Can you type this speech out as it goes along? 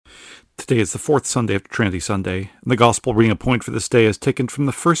Today is the fourth Sunday after Trinity Sunday, and the Gospel reading point for this day is taken from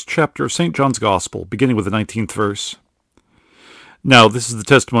the first chapter of St. John's Gospel, beginning with the 19th verse. Now this is the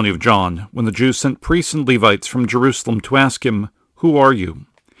testimony of John, when the Jews sent priests and Levites from Jerusalem to ask him, "Who are you?"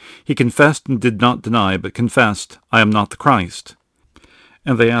 He confessed and did not deny, but confessed, "I am not the Christ."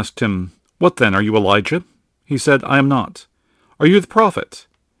 And they asked him, "What then, are you Elijah?" He said, "I am not." "Are you the prophet?"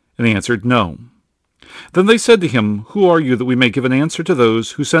 And he answered, "No." Then they said to him, "Who are you, that we may give an answer to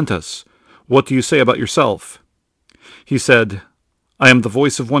those who sent us? What do you say about yourself?" He said, "I am the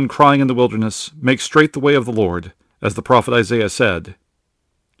voice of one crying in the wilderness, 'Make straight the way of the Lord,' as the prophet Isaiah said."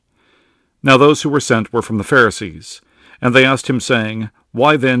 Now those who were sent were from the Pharisees, and they asked him, saying,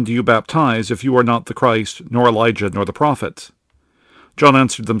 "Why then do you baptize, if you are not the Christ, nor Elijah, nor the prophet?" John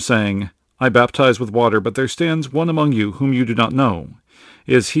answered them, saying, "I baptize with water, but there stands one among you whom you do not know.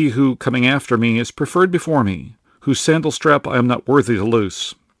 It is he who, coming after me, is preferred before me, whose sandal strap I am not worthy to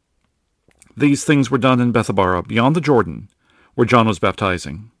loose." These things were done in Bethabara, beyond the Jordan, where John was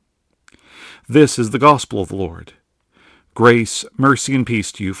baptizing. This is the gospel of the Lord. Grace, mercy, and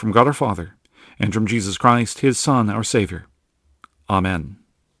peace to you from God our Father, and from Jesus Christ, his Son, our Savior. Amen.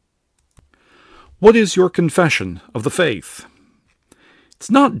 What is your confession of the faith?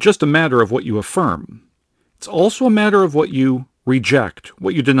 It's not just a matter of what you affirm. It's also a matter of what you reject,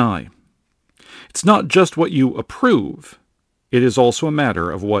 what you deny. It's not just what you approve. It is also a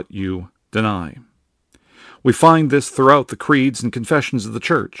matter of what you deny. We find this throughout the creeds and confessions of the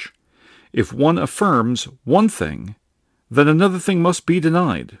Church. If one affirms one thing, then another thing must be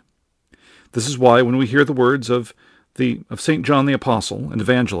denied. This is why when we hear the words of St. John the Apostle and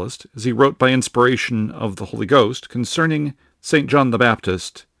Evangelist, as he wrote by inspiration of the Holy Ghost concerning St. John the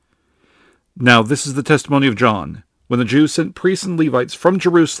Baptist, "Now this is the testimony of John, when the Jews sent priests and Levites from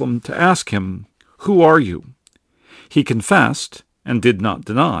Jerusalem to ask him, 'Who are you?' He confessed and did not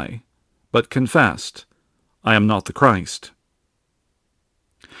deny, but confessed, 'I am not the Christ.'"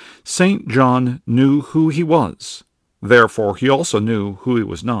 St. John knew who he was. Therefore he also knew who he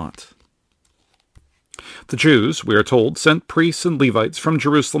was not. The Jews, we are told, sent priests and Levites from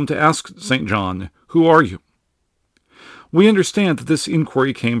Jerusalem to ask St. John, "Who are you?" We understand that this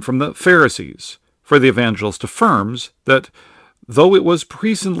inquiry came from the Pharisees, for the evangelist affirms that though it was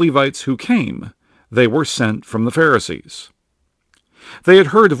priests and Levites who came, they were sent from the Pharisees. They had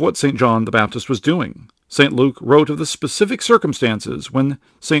heard of what St. John the Baptist was doing. St. Luke wrote of the specific circumstances when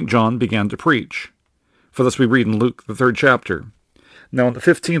St. John began to preach. For this we read in Luke, the 3rd chapter. "Now in the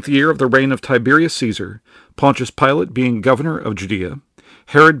 15th year of the reign of Tiberius Caesar, Pontius Pilate being governor of Judea,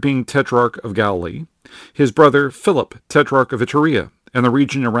 Herod being tetrarch of Galilee, his brother Philip tetrarch of Iturea and the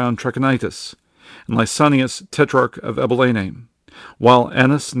region around Trachonitis, and Lysanias tetrarch of Abilene, while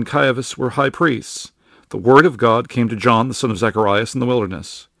Annas and Caiaphas were high priests, the word of God came to John the son of Zacharias in the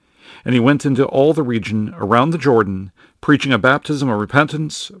wilderness. And he went into all the region around the Jordan, preaching a baptism of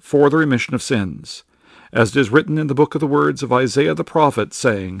repentance for the remission of sins, as it is written in the book of the words of Isaiah the prophet,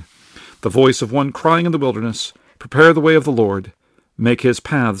 saying, 'The voice of one crying in the wilderness, prepare the way of the Lord, make his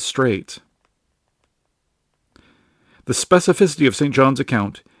paths straight.'" The specificity of St. John's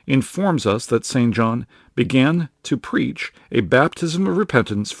account informs us that St. John began to preach a baptism of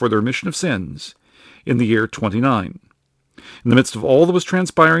repentance for the remission of sins in the year 29. In the midst of all that was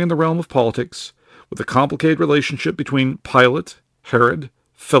transpiring in the realm of politics, with the complicated relationship between Pilate, Herod,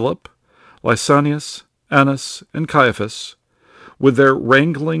 Philip, Lysanias, Annas, and Caiaphas, with their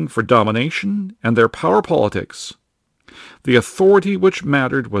wrangling for domination and their power politics, the authority which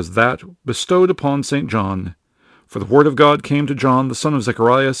mattered was that bestowed upon St. John, for the word of God came to John the son of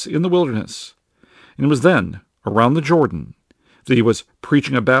Zacharias in the wilderness, and it was then, around the Jordan, that he was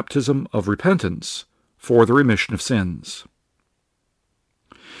preaching a baptism of repentance for the remission of sins.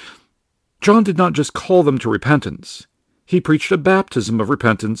 John did not just call them to repentance. He preached a baptism of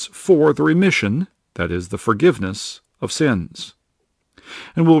repentance for the remission, that is, the forgiveness, of sins.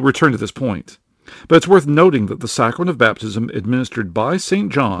 And we'll return to this point. But it's worth noting that the sacrament of baptism administered by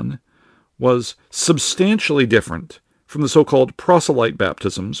St. John was substantially different from the so-called proselyte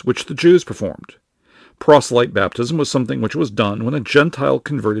baptisms which the Jews performed. Proselyte baptism was something which was done when a Gentile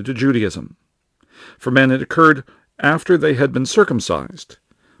converted to Judaism. For men it occurred after they had been circumcised.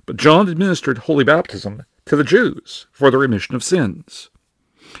 But John administered holy baptism to the Jews for the remission of sins.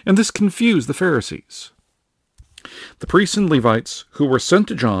 And this confused the Pharisees. The priests and Levites who were sent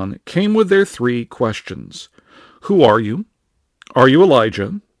to John came with their 3 questions. "Who are you? Are you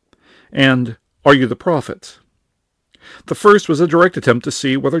Elijah? And are you the prophet?" The first was a direct attempt to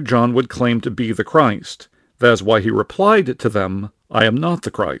see whether John would claim to be the Christ. That is why he replied to them, "I am not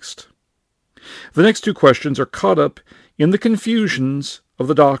the Christ." The next 2 questions are caught up in the confusions of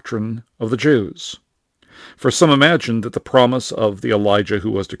the doctrine of the Jews. For some imagined that the promise of the Elijah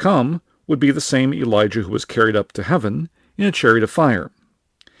who was to come would be the same Elijah who was carried up to heaven in a chariot of fire.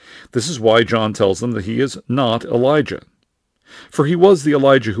 This is why John tells them that he is not Elijah. For he was the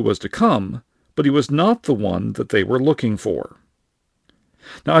Elijah who was to come, but he was not the one that they were looking for.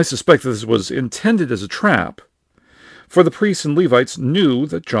 Now I suspect that this was intended as a trap, for the priests and Levites knew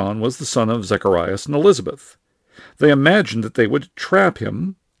that John was the son of Zacharias and Elizabeth. They imagined that they would trap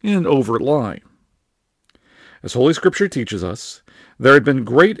him in an overt lie. As Holy Scripture teaches us, there had been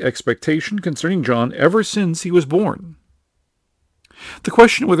great expectation concerning John ever since he was born. The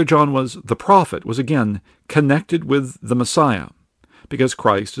question whether John was the prophet was again connected with the Messiah, because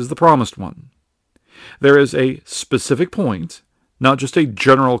Christ is the promised one. There is a specific point, not just a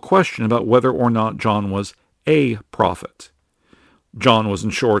general question about whether or not John was a prophet. John was,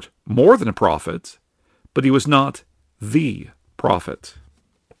 in short, more than a prophet, but he was not the prophet.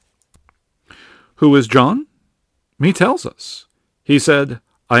 Who is John? He tells us. He said,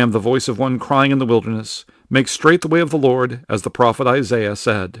 "I am the voice of one crying in the wilderness, make straight the way of the Lord, as the prophet Isaiah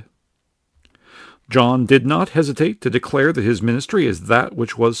said." John did not hesitate to declare that his ministry is that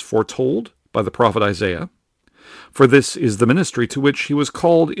which was foretold by the prophet Isaiah, for this is the ministry to which he was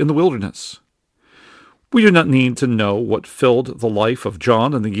called in the wilderness. We do not need to know what filled the life of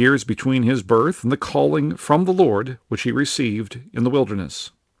John in the years between his birth and the calling from the Lord which he received in the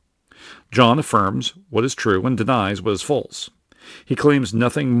wilderness. John affirms what is true and denies what is false. He claims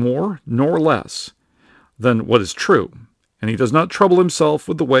nothing more nor less than what is true, and he does not trouble himself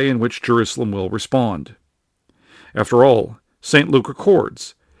with the way in which Jerusalem will respond. After all, St. Luke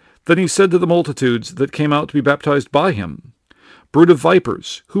records, "Then he said to the multitudes that came out to be baptized by him, 'Brood of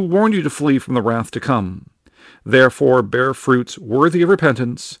vipers, who warned you to flee from the wrath to come? Therefore bear fruits worthy of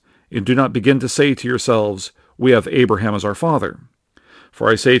repentance, and do not begin to say to yourselves, We have Abraham as our father. For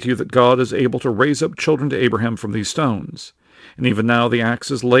I say to you that God is able to raise up children to Abraham from these stones. And even now the axe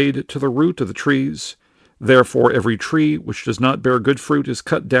is laid to the root of the trees. Therefore every tree which does not bear good fruit is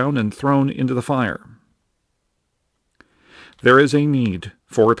cut down and thrown into the fire.'" There is a need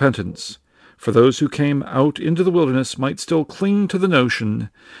for repentance, for those who came out into the wilderness might still cling to the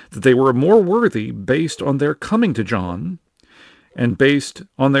notion that they were more worthy based on their coming to John, and based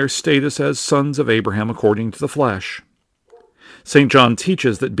on their status as sons of Abraham according to the flesh. St. John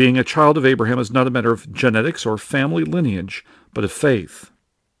teaches that being a child of Abraham is not a matter of genetics or family lineage, but of faith.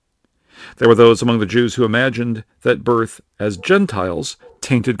 There were those among the Jews who imagined that birth as Gentiles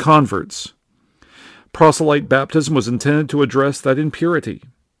tainted converts. Proselyte baptism was intended to address that impurity.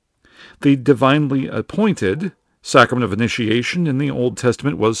 The divinely appointed sacrament of initiation in the Old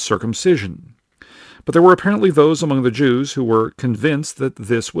Testament was circumcision. But there were apparently those among the Jews who were convinced that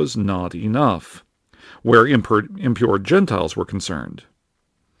this was not enough, where impure Gentiles were concerned.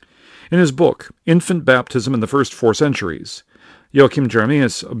 In his book, Infant Baptism in the First 4 Centuries, Joachim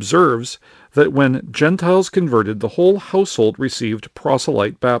Jeremias observes that when Gentiles converted, the whole household received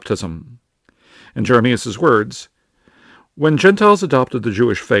proselyte baptism. In Jeremias' words, "When Gentiles adopted the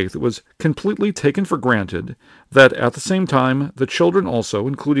Jewish faith, it was completely taken for granted that at the same time the children also,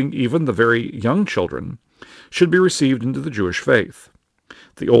 including even the very young children, should be received into the Jewish faith.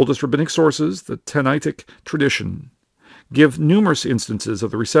 The oldest rabbinic sources, the Tannaitic tradition, give numerous instances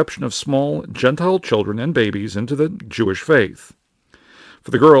of the reception of small Gentile children and babies into the Jewish faith.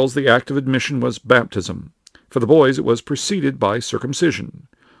 For the girls, the act of admission was baptism. For the boys, it was preceded by circumcision,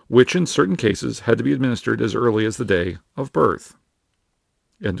 which in certain cases had to be administered as early as the day of birth."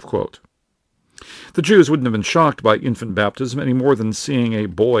 End of quote. The Jews wouldn't have been shocked by infant baptism any more than seeing a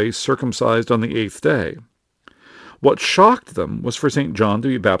boy circumcised on the 8th day. What shocked them was for St. John to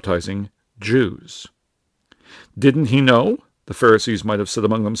be baptizing Jews. Didn't he know, the Pharisees might have said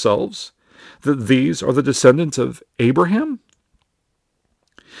among themselves, that these are the descendants of Abraham?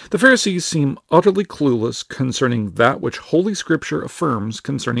 The Pharisees seem utterly clueless concerning that which Holy Scripture affirms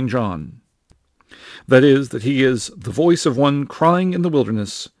concerning John. That is, that he is the voice of one crying in the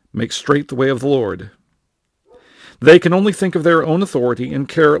wilderness, "Make straight the way of the Lord." They can only think of their own authority and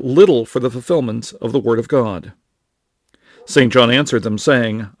care little for the fulfillment of the Word of God. St. John answered them,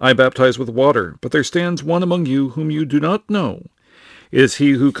 saying, "I baptize with water, but there stands one among you whom you do not know. It is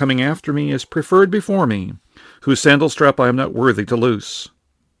he who coming after me is preferred before me, whose sandal strap I am not worthy to loose."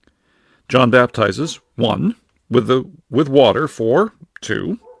 John baptizes, 1, with water for,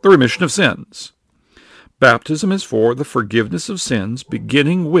 2, the remission of sins. Baptism is for the forgiveness of sins,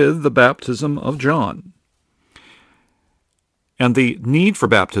 beginning with the baptism of John. And the need for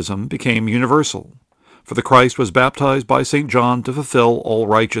baptism became universal, for the Christ was baptized by St. John to fulfill all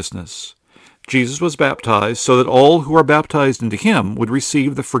righteousness. Jesus was baptized so that all who are baptized into him would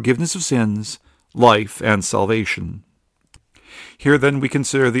receive the forgiveness of sins, life, and salvation. Here then we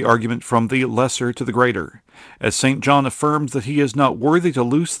consider the argument from the lesser to the greater, as St. John affirms that he is not worthy to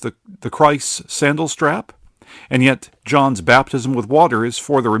loose the Christ's sandal strap, and yet John's baptism with water is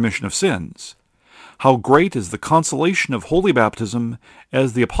for the remission of sins. How great is the consolation of holy baptism,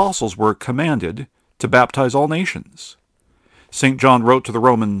 as the apostles were commanded to baptize all nations. St. John wrote to the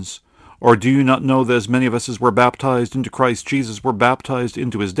Romans, "Or do you not know that as many of us as were baptized into Christ Jesus were baptized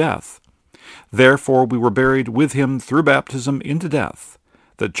into his death? Therefore we were buried with him through baptism into death,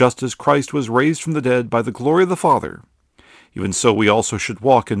 that just as Christ was raised from the dead by the glory of the Father, even so we also should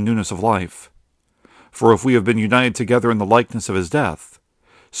walk in newness of life. For if we have been united together in the likeness of his death,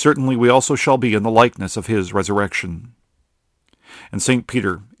 certainly we also shall be in the likeness of his resurrection." And St.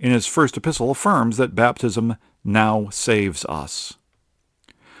 Peter, in his first epistle, affirms that baptism now saves us.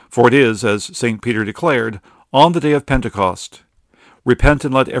 For it is, as St. Peter declared, on the day of Pentecost, "Repent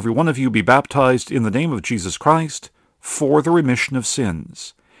and let every one of you be baptized in the name of Jesus Christ for the remission of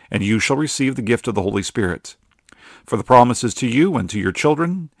sins, and you shall receive the gift of the Holy Spirit. For the promise is to you and to your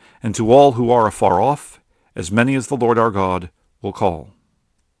children, and to all who are afar off, as many as the Lord our God will call."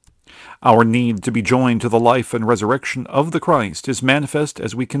 Our need to be joined to the life and resurrection of the Christ is manifest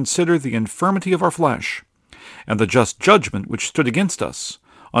as we consider the infirmity of our flesh, and the just judgment which stood against us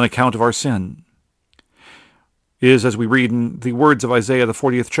on account of our sin. It is as we read in the words of Isaiah the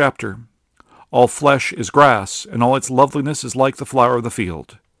 40th chapter, "All flesh is grass, and all its loveliness is like the flower of the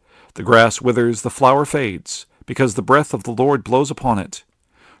field. The grass withers, the flower fades, because the breath of the Lord blows upon it.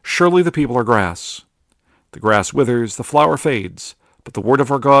 Surely the people are grass. The grass withers, the flower fades, but the word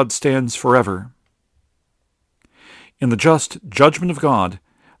of our God stands forever." In the just judgment of God,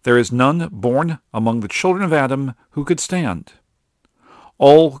 there is none born among the children of Adam who could stand.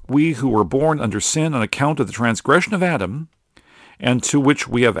 All we who were born under sin on account of the transgression of Adam, and to which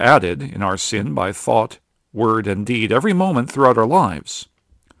we have added in our sin by thought, word, and deed every moment throughout our lives,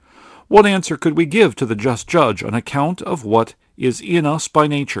 what answer could we give to the just judge on account of what is in us by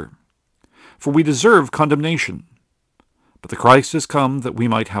nature? For we deserve condemnation, but the Christ is come that we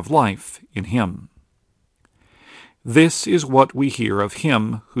might have life in him. This is what we hear of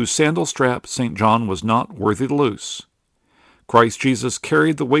him whose sandal strap St. John was not worthy to loose. Christ Jesus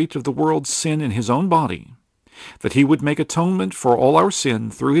carried the weight of the world's sin in his own body, that he would make atonement for all our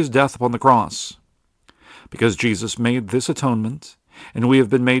sin through his death upon the cross. Because Jesus made this atonement, and we have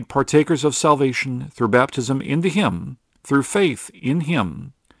been made partakers of salvation through baptism into him, through faith in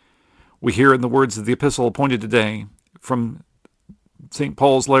him, we hear in the words of the epistle appointed today from St.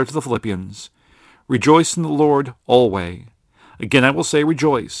 Paul's letter to the Philippians, "Rejoice in the Lord always. Again I will say,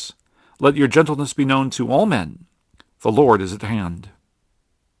 rejoice. Let your gentleness be known to all men. The Lord is at hand."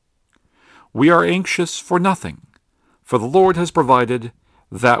 We are anxious for nothing, for the Lord has provided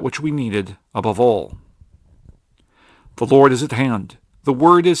that which we needed above all. The Lord is at hand. The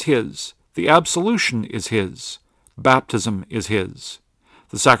word is his. The absolution is his. Baptism is his.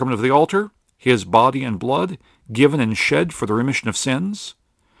 The sacrament of the altar, his body and blood, given and shed for the remission of sins.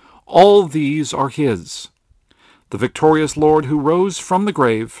 All these are his. The victorious Lord who rose from the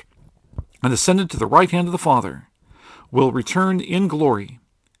grave and ascended to the right hand of the Father will return in glory.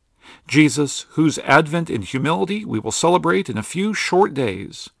 Jesus, whose advent in humility we will celebrate in a few short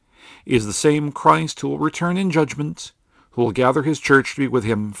days, is the same Christ who will return in judgment, who will gather his church to be with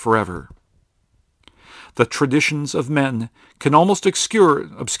him forever. The traditions of men can almost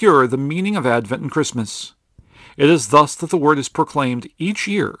obscure the meaning of Advent and Christmas. It is thus that the word is proclaimed each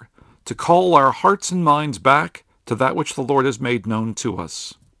year to call our hearts and minds back to that which the Lord has made known to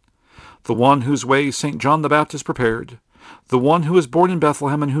us. The one whose way St. John the Baptist prepared, the one who was born in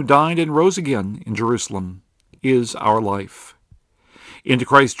Bethlehem and who died and rose again in Jerusalem, is our life. Into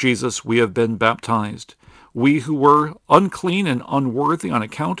Christ Jesus we have been baptized. We who were unclean and unworthy on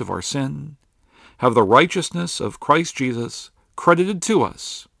account of our sin have the righteousness of Christ Jesus credited to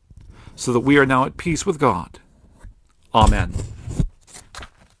us, so that we are now at peace with God. Amen.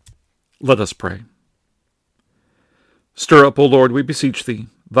 Let us pray. Stir up, O Lord, we beseech thee,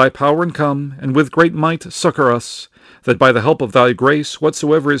 thy power, and come, and with great might succor us, that by the help of thy grace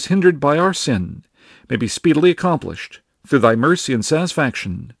whatsoever is hindered by our sin may be speedily accomplished, through thy mercy and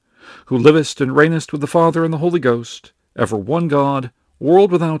satisfaction, who livest and reignest with the Father and the Holy Ghost, ever one God,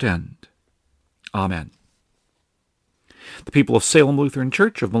 world without end. Amen. The people of Salem Lutheran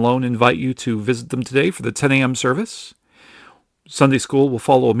Church of Malone invite you to visit them today for the 10 a.m. service. Sunday school will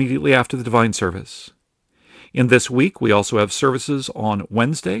follow immediately after the divine service. In this week, we also have services on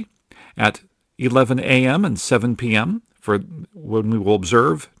Wednesday at 11 a.m. and 7 p.m. for when we will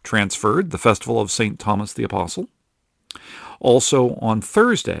observe, transferred, the festival of St. Thomas the Apostle. Also on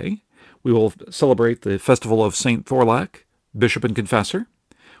Thursday, we will celebrate the festival of St. Thorlak, Bishop and Confessor,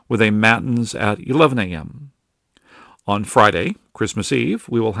 with a matins at 11 a.m. On Friday, Christmas Eve,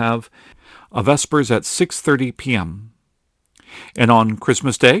 we will have a Vespers at 6:30 p.m. And on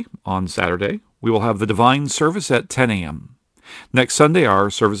Christmas Day, on Saturday, we will have the Divine Service at 10 a.m. Next Sunday, our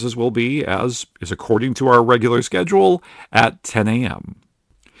services will be, as is according to our regular schedule, at 10 a.m.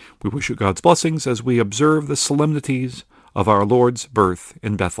 We wish you God's blessings as we observe the solemnities of our Lord's birth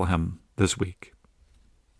in Bethlehem this week.